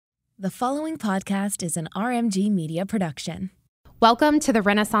The following podcast is an RMG Media production. Welcome to the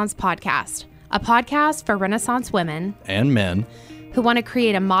Renaissance Podcast, a podcast for Renaissance women and men who want to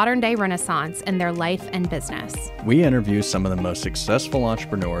create a modern-day Renaissance in their life and business. We interview some of the most successful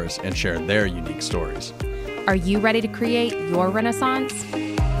entrepreneurs and share their unique stories. Are you ready to create your Renaissance?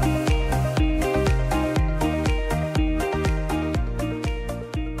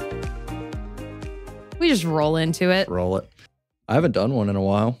 We just roll into it. Roll it. I haven't done one in a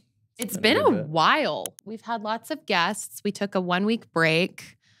while. It's been a while. We've had lots of guests. We took a 1-week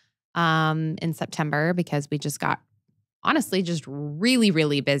break in September because we just got, honestly, just really,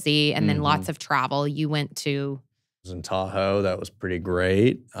 really busy. And then lots of travel. You went to... I was in Tahoe. That was pretty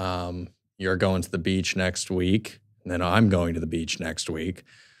great. You're going to the beach next week. And then I'm going to the beach next week.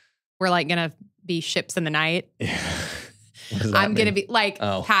 We're like going to be ships in the night. Yeah. I'm going to be like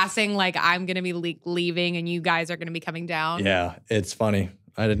passing, like I'm going to be leaving and you guys are going to be coming down. Yeah, it's funny.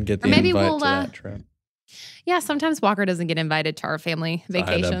 I didn't get the invite to that trip. Yeah, sometimes Walker doesn't get invited to our family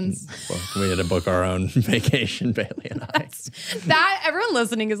vacations. We had to book our own vacation, Bailey and I. That everyone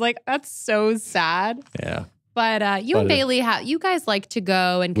listening is like, that's so sad. Yeah. But and Bailey, you guys like to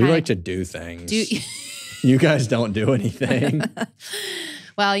go and we like to do things. You guys don't do anything.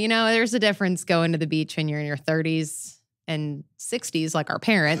 Well, you know, there's a difference going to the beach when you're in your 30s and 60s, like our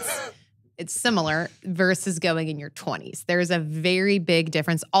parents. It's similar versus going in your 20s. There's a very big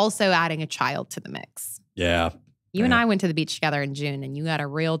difference. Also adding a child to the mix. Yeah. You and I went to the beach together in June, and you got a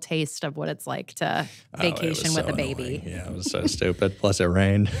real taste of what it's like to vacation with a baby. Annoying. Yeah, it was so stupid. Plus it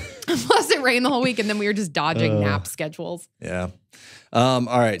rained. Plus it rained the whole week, and then we were just dodging nap schedules. Yeah. All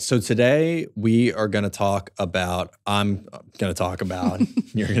right. So today we are going to talk about, you're going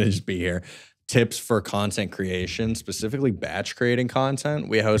to just be here, tips for content creation, specifically batch creating content.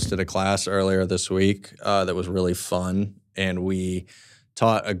 We hosted a class earlier this week that was really fun, and we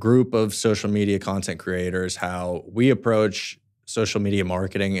taught a group of social media content creators how we approach social media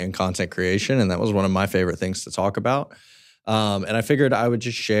marketing and content creation, and that was one of my favorite things to talk about. And I figured I would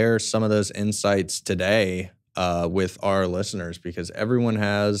just share some of those insights today with our listeners, because everyone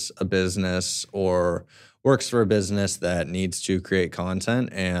has a business or works for a business that needs to create content.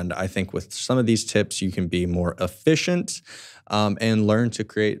 And I think with some of these tips, you can be more efficient and learn to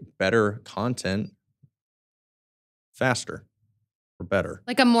create better content faster or better.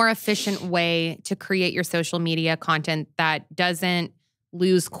 Like a more efficient way to create your social media content that doesn't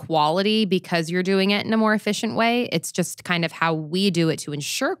lose quality because you're doing it in a more efficient way. It's just kind of how we do it to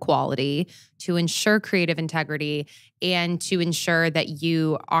ensure quality, to ensure creative integrity, and to ensure that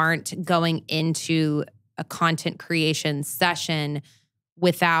you aren't going into a content creation session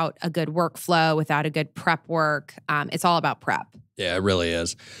without a good workflow, without a good prep work. It's all about prep. Yeah, it really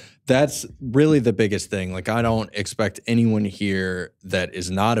is. That's really the biggest thing. Like, I don't expect anyone here that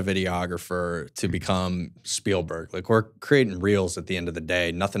is not a videographer to become Spielberg. Like, we're creating reels at the end of the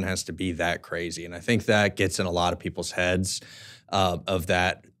day. Nothing has to be that crazy. And I think that gets in a lot of people's heads of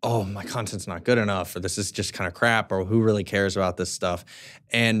that, oh, my content's not good enough, or this is just kind of crap, or who really cares about this stuff?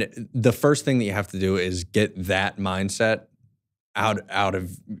 And the first thing that you have to do is get that mindset out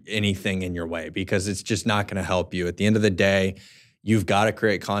of anything in your way, because it's just not going to help you. At the end of the day, you've got to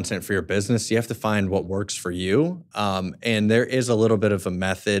create content for your business. You have to find what works for you. And there is a little bit of a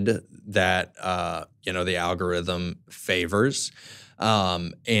method that, the algorithm favors.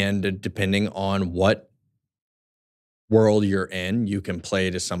 And depending on what world you're in, you can play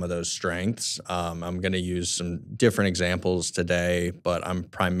to some of those strengths. I'm going to use some different examples today, but I'm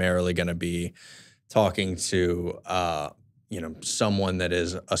primarily going to be talking to, someone that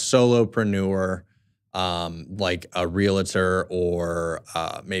is a solopreneur, like a realtor, or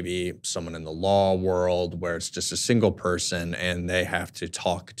maybe someone in the law world where it's just a single person and they have to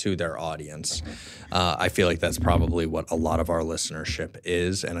talk to their audience. I feel like that's probably what a lot of our listenership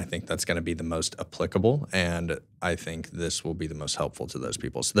is, and I think that's going to be the most applicable, and I think this will be the most helpful to those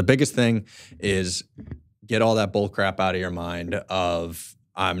people. So the biggest thing is get all that bull crap out of your mind of,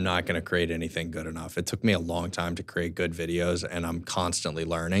 I'm not going to create anything good enough. It took me a long time to create good videos, and I'm constantly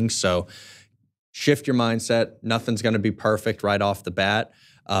learning. So shift your mindset. Nothing's going to be perfect right off the bat,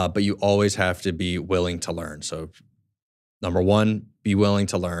 but you always have to be willing to learn. So number one, be willing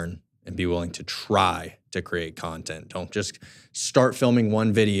to learn and be willing to try to create content. Don't just start filming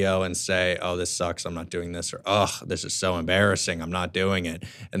one video and say, oh, this sucks, I'm not doing this, or, oh, this is so embarrassing, I'm not doing it,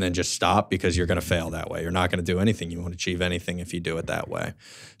 and then just stop, because you're going to fail that way. You're not going to do anything. You won't achieve anything if you do it that way.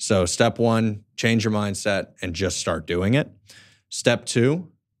 So step one, change your mindset and just start doing it. Step two,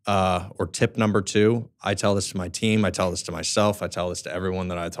 or tip number two, I tell this to my team, I tell this to myself, I tell this to everyone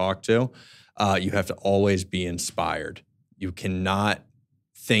that I talk to, you have to always be inspired. You cannot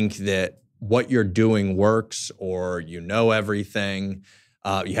think that what you're doing works or you know everything.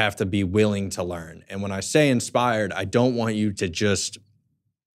 You have to be willing to learn. And when I say inspired, I don't want you to just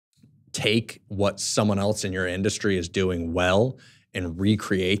take what someone else in your industry is doing well and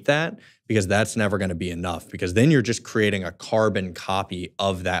recreate that, because that's never going to be enough, because then you're just creating a carbon copy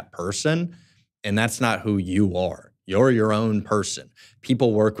of that person, and that's not who you are. You're your own person.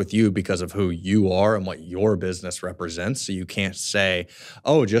 People work with you because of who you are and what your business represents. So you can't say,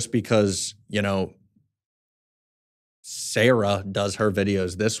 oh, just because, you know, Sarah does her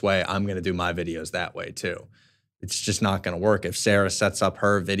videos this way, I'm going to do my videos that way too. It's just not going to work. If Sarah sets up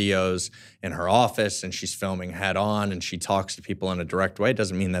her videos in her office and she's filming head on and she talks to people in a direct way, it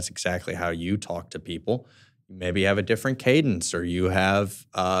doesn't mean that's exactly how you talk to people. You maybe have a different cadence, or you have,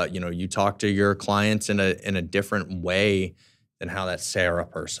 you talk to your clients in a different way than how that Sarah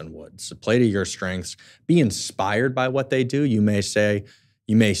person would. So play to your strengths. Be inspired by what they do. You may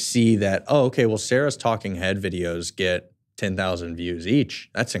see that, oh, okay, well, Sarah's talking head videos get 10,000 views each.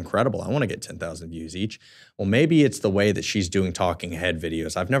 That's incredible. I want to get 10,000 views each. Well, maybe it's the way that she's doing talking head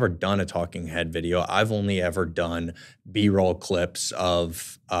videos. I've never done a talking head video. I've only ever done B-roll clips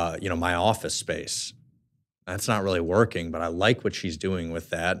of, my office space. That's not really working, but I like what she's doing with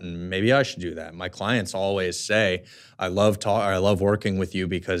that, and maybe I should do that. My clients always say, I love working with you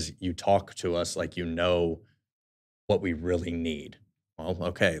because you talk to us like you know what we really need. Well,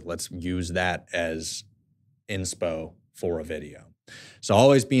 okay, let's use that as inspo for a video. So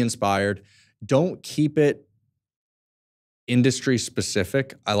always be inspired. Don't keep it industry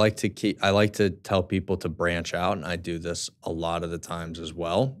specific. I like to tell people to branch out, and I do this a lot of the times as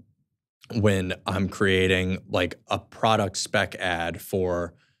well. When I'm creating like a product spec ad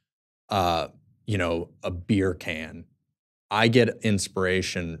for a beer can, I get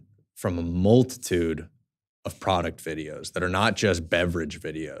inspiration from a multitude of product videos that are not just beverage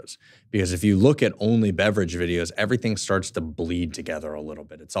videos. Because if you look at only beverage videos, everything starts to bleed together a little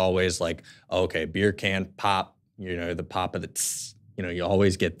bit. It's always like, okay, beer can pop, the pop of the tss, you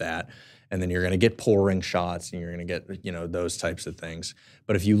always get that. And then you're going to get pouring shots, and you're going to get, those types of things.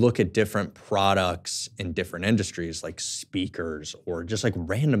 But if you look at different products in different industries, like speakers or just like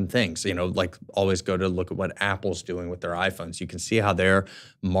random things, like always go to look at what Apple's doing with their iPhones. You can see how they're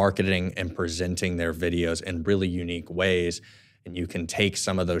marketing and presenting their videos in really unique ways. And you can take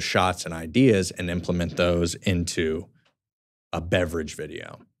some of those shots and ideas and implement those into a beverage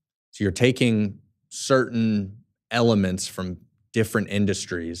video. So you're taking certain elements from different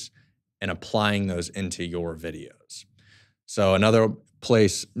industries and applying those into your videos. So another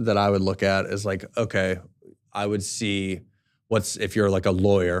place that I would look at is like, okay, I would see if you're like a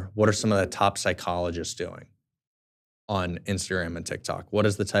lawyer, what are some of the top psychologists doing on Instagram and TikTok? What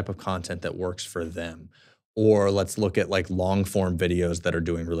is the type of content that works for them? Or let's look at like long form videos that are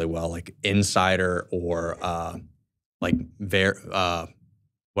doing really well, like Insider or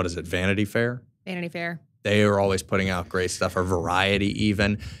Vanity Fair? Vanity Fair. They are always putting out great stuff, or Variety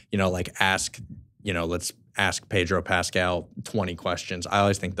even, let's ask Pedro Pascal 20 questions. I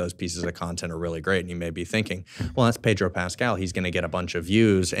always think those pieces of content are really great. And you may be thinking, well, that's Pedro Pascal. He's going to get a bunch of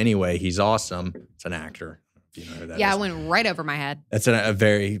views anyway. He's awesome. It's an actor. You know who that is. It went right over my head. That's a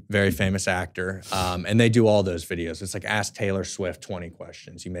very, very famous actor. And they do all those videos. It's like ask Taylor Swift 20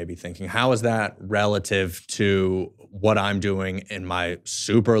 questions. You may be thinking, how is that relative to what I'm doing in my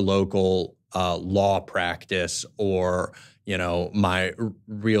super local law practice, or my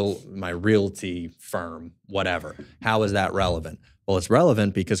realty firm, whatever? How is that relevant? Well, it's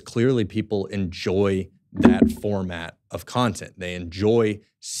relevant because clearly people enjoy that format of content. They enjoy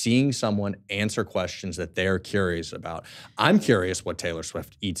seeing someone answer questions that they're curious about. I'm curious what Taylor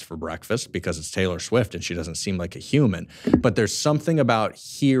Swift eats for breakfast because it's Taylor Swift and she doesn't seem like a human. But there's something about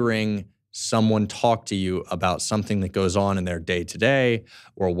hearing someone talk to you about something that goes on in their day-to-day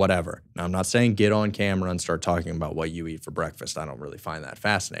or whatever. Now, I'm not saying get on camera and start talking about what you eat for breakfast. I don't really find that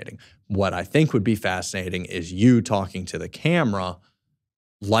fascinating. What I think would be fascinating is you talking to the camera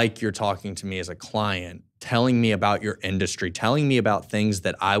like you're talking to me as a client, telling me about your industry, telling me about things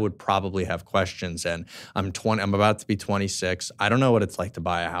that I would probably have questions in. I'm about to be 26. I don't know what it's like to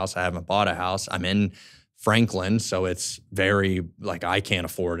buy a house. I haven't bought a house. I'm in Franklin, so it's very like I can't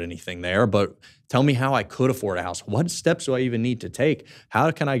afford anything there, but tell me how I could afford a house. What steps do I even need to take? How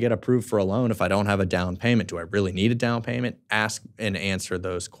can I get approved for a loan if I don't have a down payment? Do I really need a down payment? Ask and answer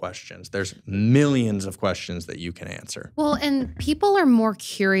those questions. There's millions of questions that you can answer. Well, and people are more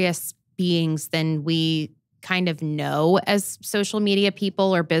curious beings than we kind of know as social media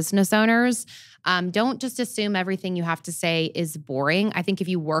people or business owners. Don't just assume everything you have to say is boring. I think if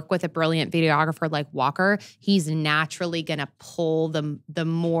you work with a brilliant videographer like Walker, he's naturally going to pull the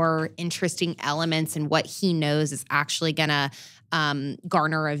more interesting elements, and what he knows is actually going to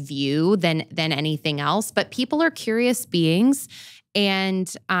garner a view than anything else. But people are curious beings,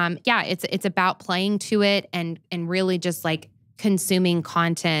 and it's about playing to it and really just like consuming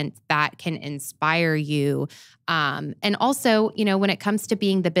content that can inspire you. And also, when it comes to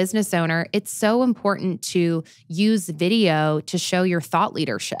being the business owner, it's so important to use video to show your thought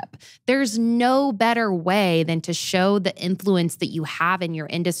leadership. There's no better way than to show the influence that you have in your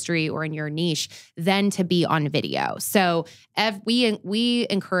industry or in your niche than to be on video. So we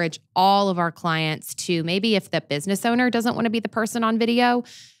encourage all of our clients to, maybe if the business owner doesn't want to be the person on video,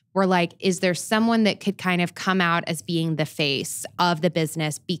 we're like, is there someone that could kind of come out as being the face of the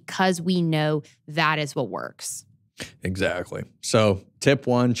business, because we know that is what works. Exactly. So tip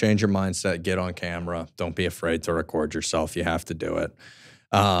 1, change your mindset, get on camera. Don't be afraid to record yourself. You have to do it.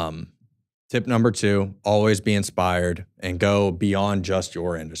 Tip number 2, always be inspired and go beyond just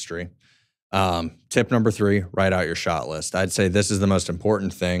your industry. Tip number 3, write out your shot list. I'd say this is the most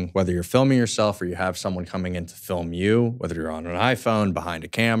important thing, whether you're filming yourself or you have someone coming in to film you, whether you're on an iPhone, behind a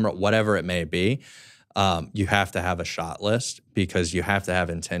camera, whatever it may be, you have to have a shot list, because you have to have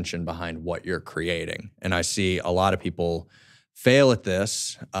intention behind what you're creating. And I see a lot of people fail at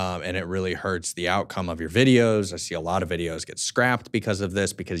this, and it really hurts the outcome of your videos. I see a lot of videos get scrapped because of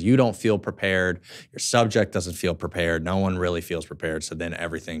this, because you don't feel prepared. Your subject doesn't feel prepared. No one really feels prepared. So then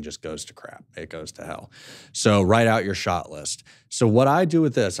everything just goes to crap. It goes to hell. So write out your shot list. So what I do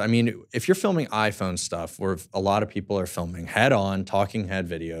with this, I mean, if you're filming iPhone stuff, where a lot of people are filming head-on talking head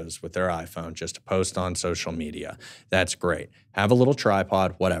videos with their iPhone just to post on social media, that's great. Have a little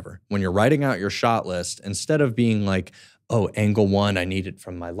tripod, whatever. When you're writing out your shot list, instead of being like, oh, angle 1, I need it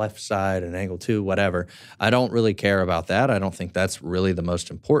from my left side, and angle 2, whatever. I don't really care about that. I don't think that's really the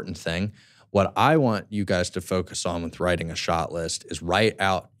most important thing. What I want you guys to focus on with writing a shot list is write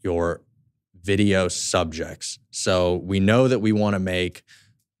out your video subjects. So we know that we want to make,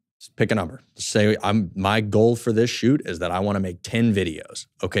 pick a number. Say my goal for this shoot is that I want to make 10 videos.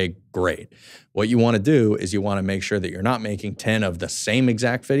 Okay, great. What you want to do is you want to make sure that you're not making 10 of the same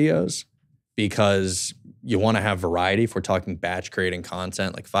exact videos, because you want to have variety. If we're talking batch creating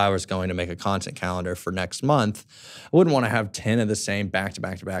content, like if I was going to make a content calendar for next month, I wouldn't want to have 10 of the same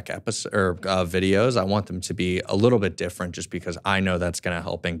back-to-back-to-back episodes or videos. I want them to be a little bit different, just because I know that's going to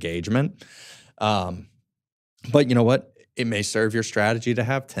help engagement. But you know what? It may serve your strategy to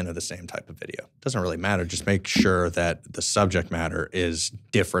have 10 of the same type of video. Doesn't really matter. Just make sure that the subject matter is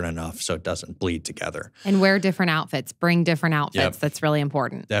different enough so it doesn't bleed together. And wear different outfits. Bring different outfits. Yep. That's really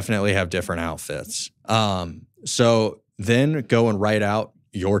important. Definitely have different outfits. So then go and write out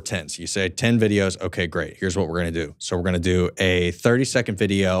your 10. So you say 10 videos. Okay, great. Here's what we're going to do. So we're going to do a 30-second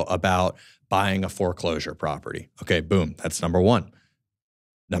video about buying a foreclosure property. Okay, boom. That's number 1.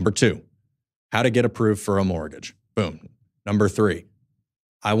 Number 2, how to get approved for a mortgage. Boom. Number 3,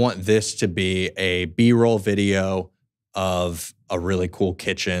 I want this to be a B-roll video of a really cool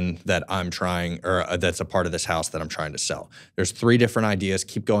kitchen that I'm trying, or that's a part of this house that I'm trying to sell. There's 3 different ideas.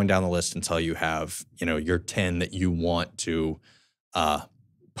 Keep going down the list until you have, your 10 that you want to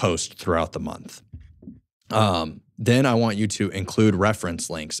post throughout the month. Then I want you to include reference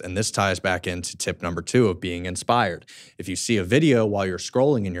links. And this ties back into tip number 2 of being inspired. If you see a video while you're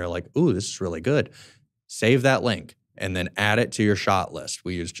scrolling and you're like, ooh, this is really good, save that link and then add it to your shot list.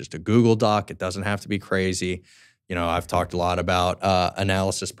 We use just a Google Doc. It doesn't have to be crazy. I've talked a lot about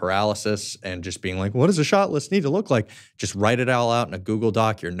analysis paralysis and just being like, what does a shot list need to look like? Just write it all out in a Google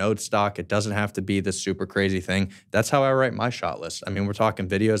Doc, your notes doc. It doesn't have to be this super crazy thing. That's how I write my shot list. I mean, we're talking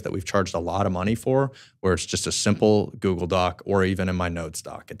videos that we've charged a lot of money for, where it's just a simple Google Doc or even in my notes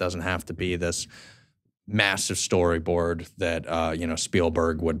doc. It doesn't have to be this massive storyboard that,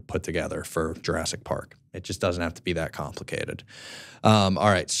 Spielberg would put together for Jurassic Park. It just doesn't have to be that complicated. All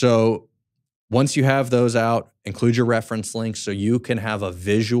right, so once you have those out, include your reference links so you can have a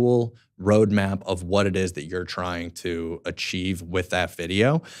visual roadmap of what it is that you're trying to achieve with that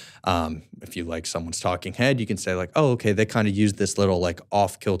video. If you like someone's talking head, you can say like, oh, okay, they kind of use this little like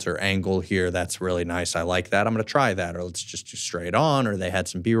off-kilter angle here. That's really nice. I like that. I'm going to try that. Or let's just do straight on, or they had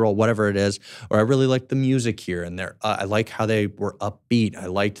some B-roll, whatever it is. Or I really like the music here, and I like how they were upbeat. I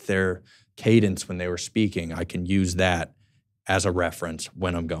liked their cadence when they were speaking. I can use that as a reference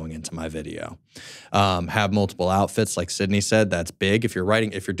when I'm going into my video. Have multiple outfits, like Sydney said, that's big. If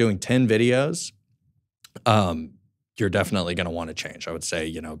you're doing 10 videos, you're definitely going to want to change. I would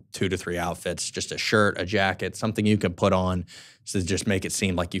say, 2 to 3 outfits, just a shirt, a jacket, something you could put on to just make it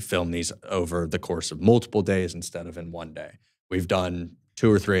seem like you film these over the course of multiple days instead of in one day. We've done 2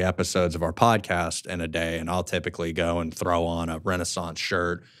 or 3 episodes of our podcast in a day, and I'll typically go and throw on a Renaissance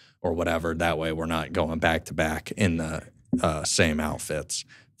shirt or whatever. That way we're not going back to back in the same outfits.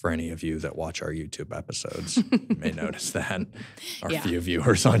 For any of you that watch our YouTube episodes, you may notice that. Our few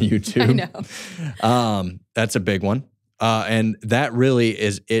viewers on YouTube. I know. That's a big one. And that really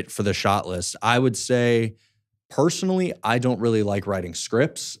is it for the shot list. I would say, personally, I don't really like writing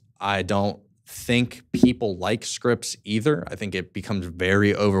scripts. I don't think people like scripts either. I think it becomes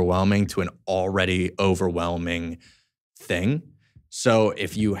very overwhelming to an already overwhelming thing. So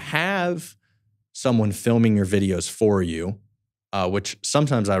if you have someone filming your videos for you, which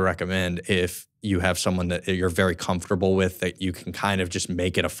sometimes I recommend if you have someone that you're very comfortable with, that you can kind of just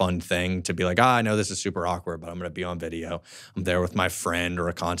make it a fun thing to be like, I know this is super awkward, but I'm going to be on video. I'm there with my friend or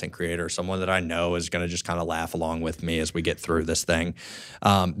a content creator, someone that I know is going to just kind of laugh along with me as we get through this thing.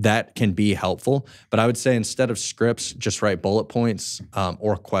 That can be helpful. But I would say instead of scripts, just write bullet points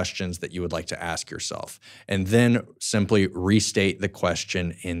or questions that you would like to ask yourself. And then simply restate the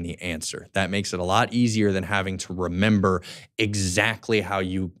question in the answer. That makes it a lot easier than having to remember exactly how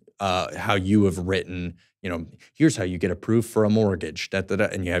you have written, here's how you get approved for a mortgage,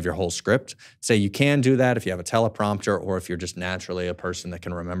 and you have your whole script. Say you can do that if you have a teleprompter or if you're just naturally a person that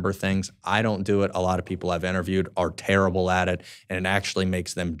can remember things. I don't do it. A lot of people I've interviewed are terrible at it, and it actually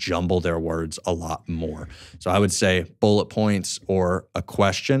makes them jumble their words a lot more. So I would say bullet points or a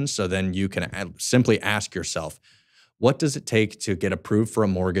question. So then you can simply ask yourself, what does it take to get approved for a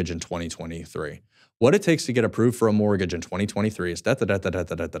mortgage in 2023? What it takes to get approved for a mortgage in 2023 is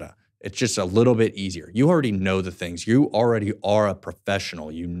da-da-da-da-da-da-da-da. It's just a little bit easier. You already know the things. You already are a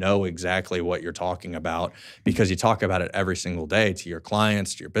professional. You know exactly what you're talking about because you talk about it every single day to your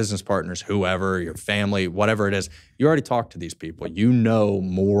clients, to your business partners, whoever, your family, whatever it is. You already talk to these people. You know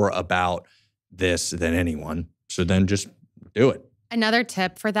more about this than anyone. So then just do it. Another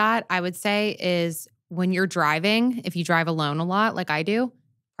tip for that, I would say, is when you're driving, if you drive alone a lot like I do,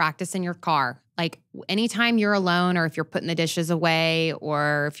 practice in your car. Like anytime you're alone or if you're putting the dishes away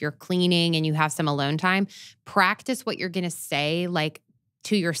or if you're cleaning and you have some alone time, practice what you're going to say like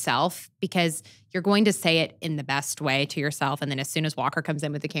to yourself because you're going to say it in the best way to yourself. And then as soon as Walker comes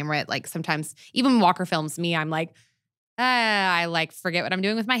in with the camera, like sometimes even when Walker films me, I'm like, I like forget what I'm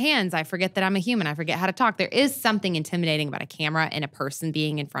doing with my hands. I forget that I'm a human. I forget how to talk. There is something intimidating about a camera and a person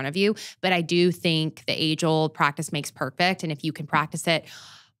being in front of you. But I do think the age-old practice makes perfect. And if you can practice it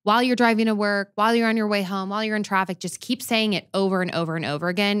while you're driving to work, while you're on your way home, while you're in traffic, just keep saying it over and over and over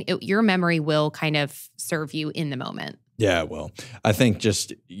again. Your memory will kind of serve you in the moment. Yeah, it will. I think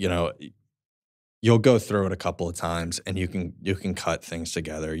just, you'll go through it a couple of times and you can cut things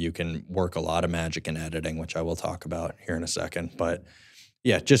together. You can work a lot of magic in editing, which I will talk about here in a second. But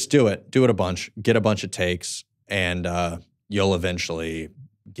yeah, just do it. Do it a bunch. Get a bunch of takes and you'll eventually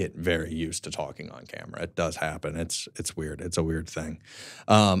get very used to talking on camera. It does happen. It's weird. It's a weird thing.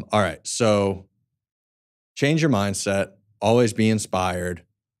 All right. So change your mindset. Always be inspired.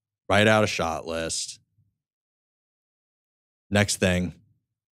 Write out a shot list. Next thing,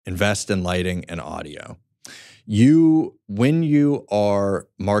 invest in lighting and audio. When you are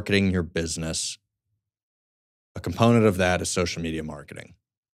marketing your business, a component of that is social media marketing.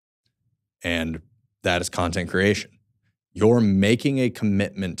 And that is content creation. You're making a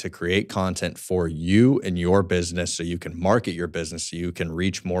commitment to create content for you and your business so you can market your business, so you can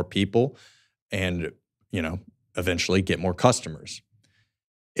reach more people and, eventually get more customers.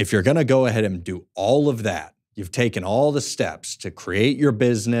 If you're going to go ahead and do all of that, you've taken all the steps to create your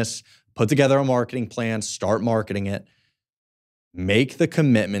business, put together a marketing plan, start marketing it, make the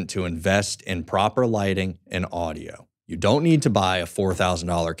commitment to invest in proper lighting and audio. You don't need to buy a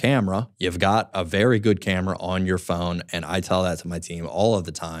 $4,000 camera. You've got a very good camera on your phone. And I tell that to my team all of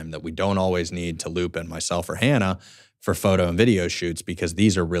the time that we don't always need to loop in myself or Hannah for photo and video shoots because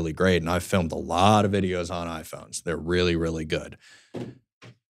these are really great. And I've filmed a lot of videos on iPhones. They're really, really good.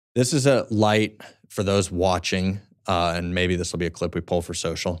 This is a light for those watching, and maybe this will be a clip we pull for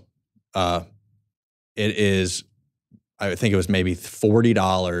social. It is, I think it was maybe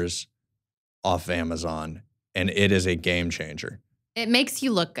 $40 off Amazon. And it is a game changer. It makes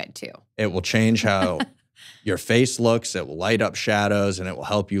you look good too. It will change how your face looks. It will light up shadows and it will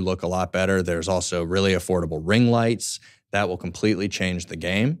help you look a lot better. There's also really affordable ring lights that will completely change the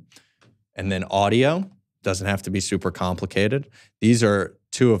game. And then audio doesn't have to be super complicated. These are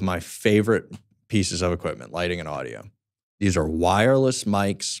two of my favorite pieces of equipment, lighting and audio. These are wireless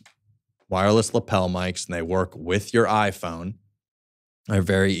mics wireless lapel mics, and they work with your iPhone. They're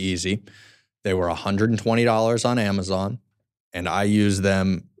very easy. They were $120 on Amazon, and I use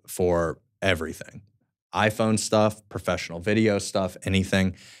them for everything. iPhone stuff, professional video stuff,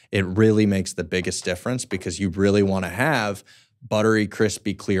 anything. It really makes the biggest difference because you really want to have buttery,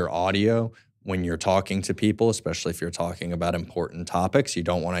 crispy, clear audio when you're talking to people, especially if you're talking about important topics. You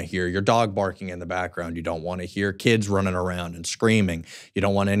don't want to hear your dog barking in the background. You don't want to hear kids running around and screaming. You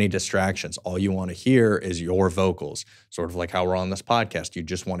don't want any distractions. All you want to hear is your vocals, sort of like how we're on this podcast. You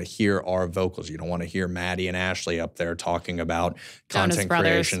just want to hear our vocals. You don't want to hear Maddie and Ashley up there talking about content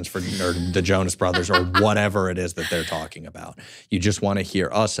creations for or the Jonas Brothers or whatever it is that they're talking about. You just want to hear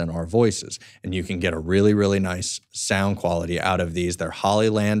us and our voices. And you can get a really, really nice sound quality out of these. They're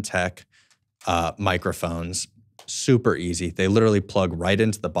Hollyland Tech microphones, super easy. They literally plug right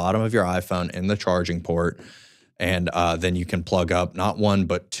into the bottom of your iPhone in the charging port. And then you can plug up not one,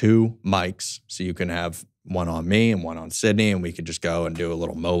 but two mics. So you can have one on me and one on Sydney, and we could just go and do a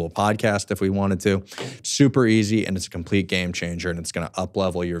little mobile podcast if we wanted to. Super easy, and it's a complete game changer, and it's going to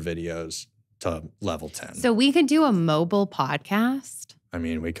up-level your videos to level 10. So we could do a mobile podcast? I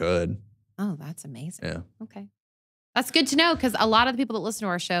mean, we could. Oh, that's amazing. Yeah. Okay. That's good to know because a lot of the people that listen to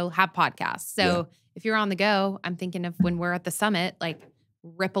our show have podcasts. So if you're on the go, I'm thinking of when we're at the summit, like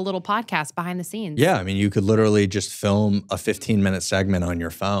rip a little podcast behind the scenes. Yeah, I mean, you could literally just film a 15-minute segment on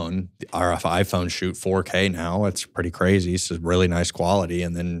your phone. Our iPhones shoot 4K now. It's pretty crazy. So it's really nice quality.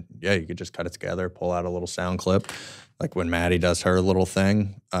 And then, yeah, you could just cut it together, pull out a little sound clip. Like when Maddie does her little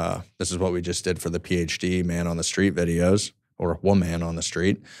thing. This is what we just did for the PhD Man on the Street videos, or Woman on the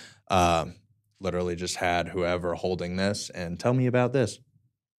Street. Literally just had whoever holding this and tell me about this.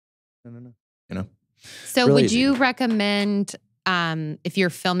 No. You know? So really would easy. you recommend if you're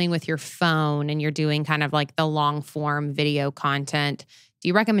filming with your phone and you're doing kind of like the long form video content, do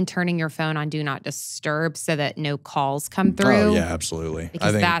you recommend turning your phone on Do Not Disturb so that no calls come through? Oh, yeah, absolutely.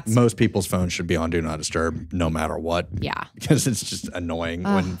 Because I think most people's phones should be on Do Not Disturb no matter what. Yeah. Because it's just annoying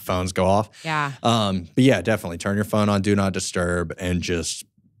when phones go off. Yeah. But yeah, definitely turn your phone on Do Not Disturb and just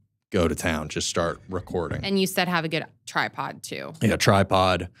go to town. Just start recording. And you said have a good tripod too. Yeah,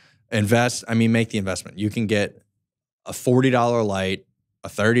 tripod. Invest. I mean, make the investment. You can get a $40 light, a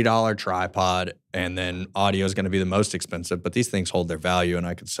 $30 tripod, and then audio is going to be the most expensive. But these things hold their value, and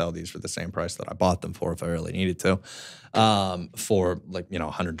I could sell these for the same price that I bought them for if I really needed to, for like,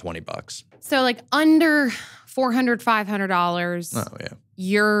 $120. So like under $400, $500. Oh yeah.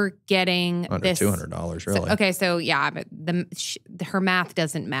 You're getting Under this $200, really. So, okay, so yeah, but her math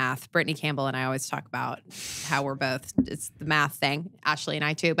doesn't math. Brittany Campbell and I always talk about how we're both, it's the math thing, Ashley and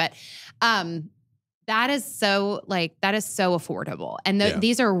I too. But that is so affordable. And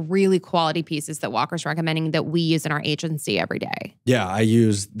these are really quality pieces that Walker's recommending that we use in our agency every day. Yeah, I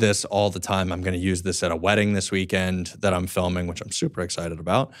use this all the time. I'm going to use this at a wedding this weekend that I'm filming, which I'm super excited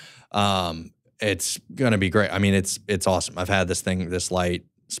about. It's going to be great. I mean, it's awesome. I've had this light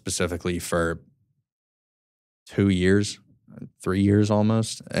specifically for 2 years, 3 years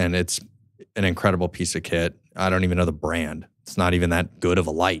almost. And it's an incredible piece of kit. I don't even know the brand. It's not even that good of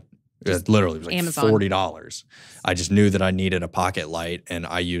a light. It literally was like Amazon. $40. I just knew that I needed a pocket light, and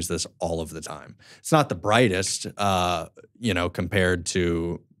I use this all of the time. It's not the brightest, compared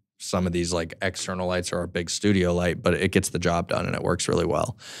to some of these like external lights or a big studio light, but it gets the job done and it works really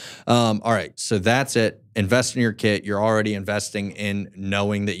well. All right, so that's it. Invest in your kit. You're already investing in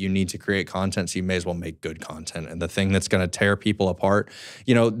knowing that you need to create content, so you may as well make good content. And the thing that's going to tear people apart,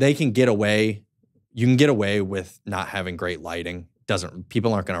 they can get away. You can get away with not having great lighting.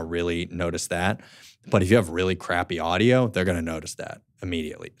 People aren't going to really notice that. But if you have really crappy audio, they're going to notice that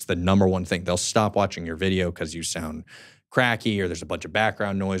immediately. It's the number one thing. They'll stop watching your video because you sound cracky or there's a bunch of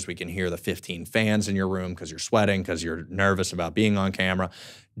background noise. We can hear the 15 fans in your room because you're sweating, because you're nervous about being on camera.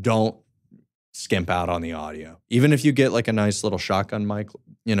 Don't skimp out on the audio. Even if you get like a nice little shotgun mic,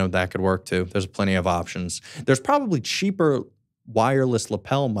 that could work too. There's plenty of options. There's probably cheaper wireless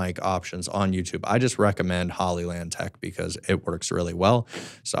lapel mic options on YouTube. I just recommend Hollyland Tech because it works really well.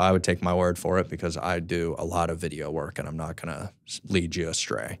 So I would take my word for it because I do a lot of video work and I'm not going to lead you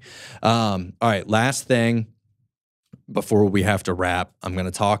astray. All right, last thing before we have to wrap, I'm going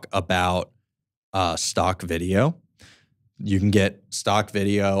to talk about stock video. You can get stock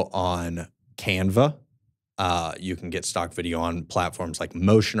video on Canva. You can get stock video on platforms like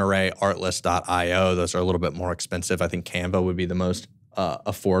Motion Array, Artlist.io. Those are a little bit more expensive. I think Canva would be the most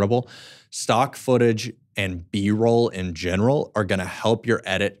affordable. Stock footage and B-roll in general are going to help your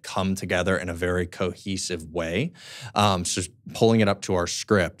edit come together in a very cohesive way. So pulling it up to our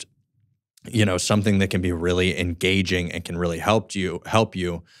script, something that can be really engaging and can really help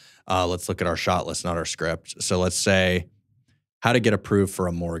you let's look at our shot list, not our script. So let's say how to get approved for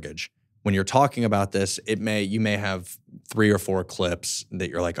a mortgage. When you're talking about this, you may have 3 or 4 clips that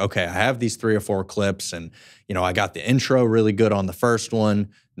you're like, okay, I have these 3 or 4 clips, and I got the intro really good on the first one,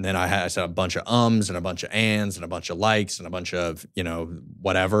 and then I said a bunch of ums and a bunch of ands and a bunch of likes and a bunch of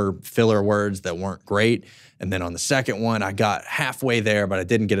whatever filler words that weren't great. And then on the second one, I got halfway there, but I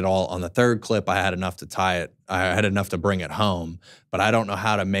didn't get it all. On the third clip, I had enough to tie it. I had enough to bring it home, but I don't know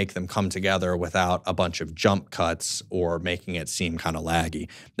how to make them come together without a bunch of jump cuts or making it seem kind of laggy.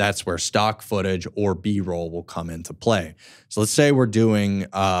 That's where stock footage or B-roll will come into play. So let's say we're doing,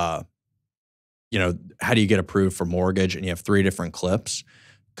 how do you get approved for mortgage, and you have 3 different clips.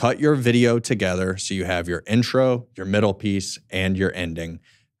 Cut your video together so you have your intro, your middle piece, and your ending,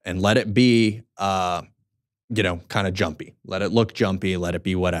 and let it be, kind of jumpy. Let it look jumpy. Let it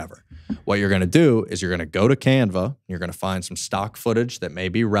be whatever. What you're going to do is you're going to go to Canva. You're going to find some stock footage that may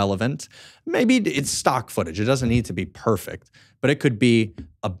be relevant. Maybe it's stock footage. It doesn't need to be perfect, but it could be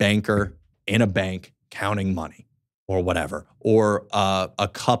a banker in a bank counting money or whatever, or a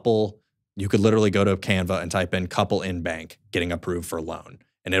couple. You could literally go to Canva and type in couple in bank getting approved for loan,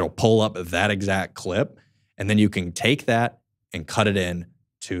 and it'll pull up that exact clip. And then you can take that and cut it in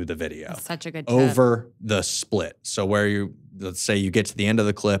to the video. That's such a good tip. Over the split. So where let's say you get to the end of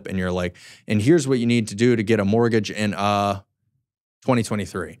the clip and you're like, and here's what you need to do to get a mortgage in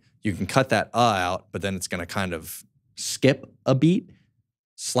 2023. You can cut that out, but then it's going to kind of skip a beat,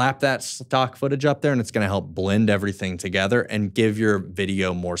 slap that stock footage up there, and it's going to help blend everything together and give your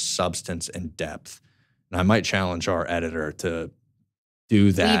video more substance and depth. And I might challenge our editor to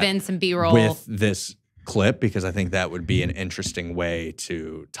do that. Leave in some B-roll with this clip, because I think that would be an interesting way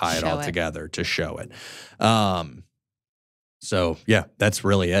to tie it all together, to show it. So yeah, that's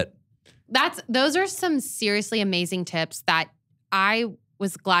really it. Those are some seriously amazing tips that I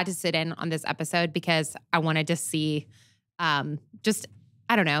was glad to sit in on this episode, because I wanted to see the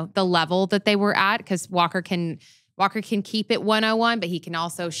level that they were at, because Walker can keep it 101, but he can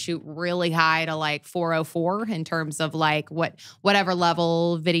also shoot really high to like 404 in terms of like whatever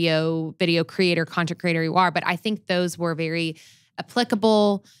level video creator, content creator you are. But I think those were very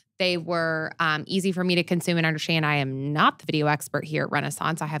applicable. They were easy for me to consume and understand. I am not the video expert here at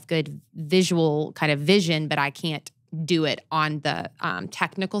Renaissance. I have good visual kind of vision, but I can't do it on the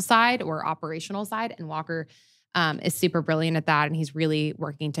technical side or operational side. And Walker is super brilliant at that, and he's really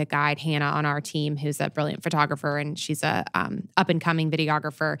working to guide Hannah on our team, who's a brilliant photographer, and she's a up-and-coming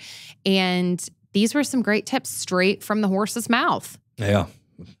videographer. And these were some great tips straight from the horse's mouth. Yeah.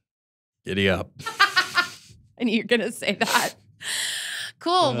 Giddy up. I knew you were going to say that.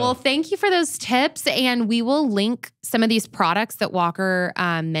 Cool. Well, thank you for those tips. And we will link some of these products that Walker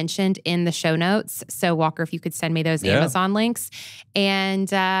mentioned in the show notes. So Walker, if you could send me those Amazon links. And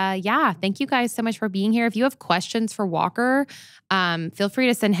thank you guys so much for being here. If you have questions for Walker, feel free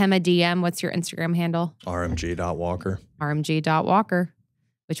to send him a DM. What's your Instagram handle? rmg.walker. rmg.walker,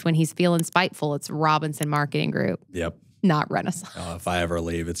 which when he's feeling spiteful, it's Robinson Marketing Group. Yep. Not Renaissance. If I ever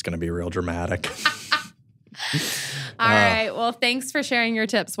leave, it's going to be real dramatic. All right. Well, thanks for sharing your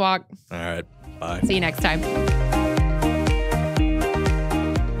tips, Walk. All right. Bye. See you next time.